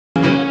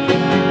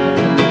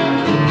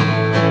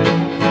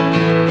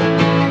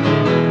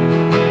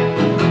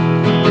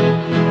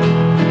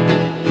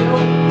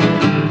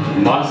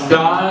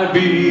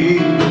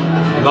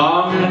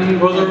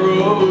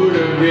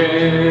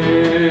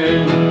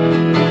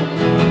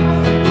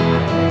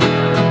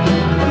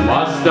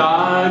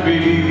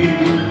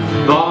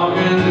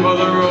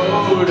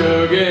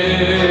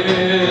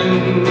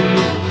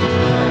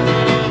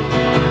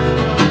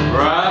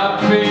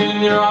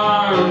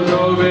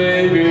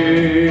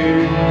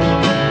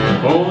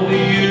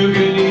Only you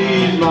can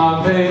ease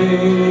my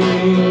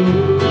pain.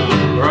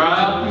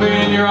 Wrap me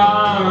in your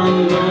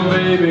arms, oh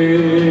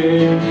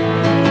baby.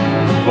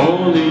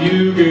 Only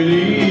you can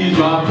ease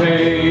my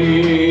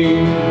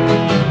pain.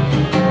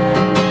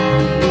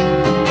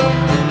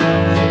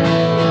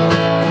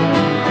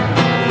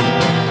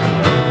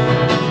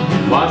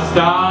 Must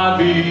I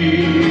be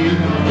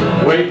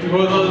waiting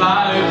for the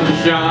light to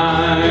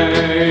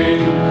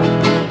shine?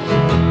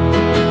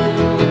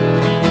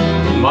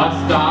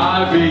 Must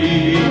I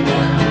be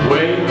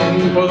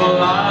waiting for the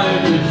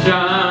light to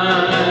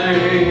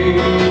shine?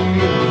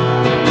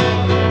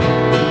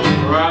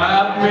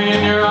 Wrap me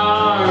in your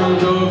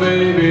arms, oh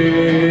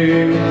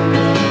baby.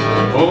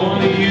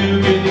 Only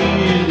you can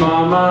ease my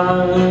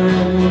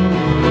mind.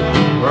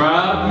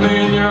 Wrap me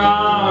in your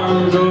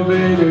arms, oh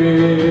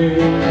baby.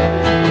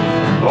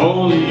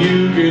 Only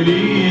you can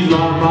ease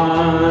my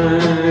mind.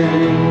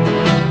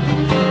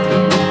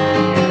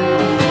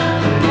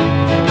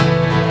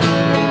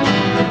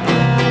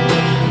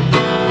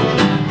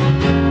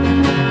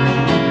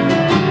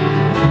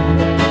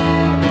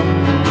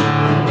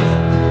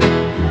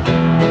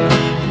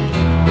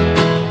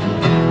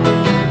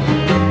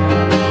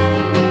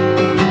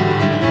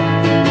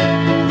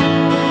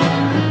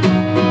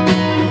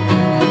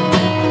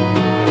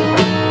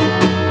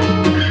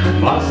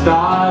 Must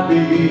I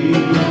be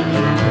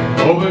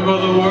hoping for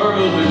the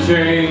world to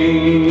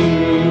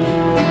change?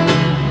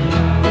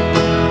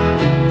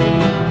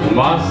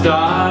 Must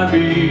I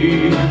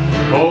be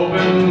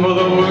hoping for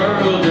the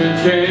world to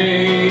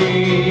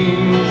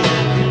change?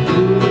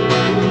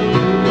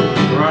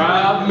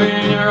 Wrap me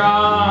in your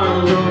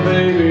arms, oh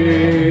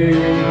baby.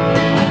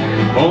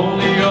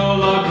 Only your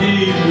love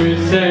keeps me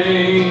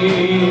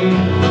sane.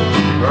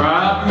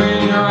 Wrap me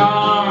in your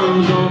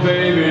arms, oh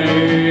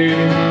baby.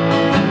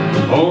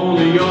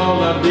 Only your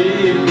love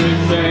keeps me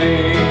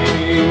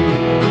sane.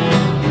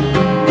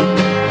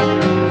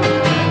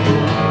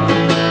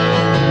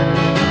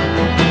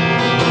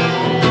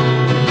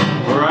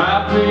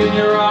 Wrap me in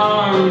your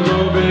arms,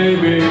 oh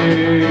baby.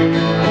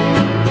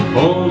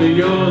 Only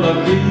your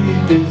love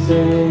keeps me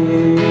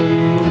sane.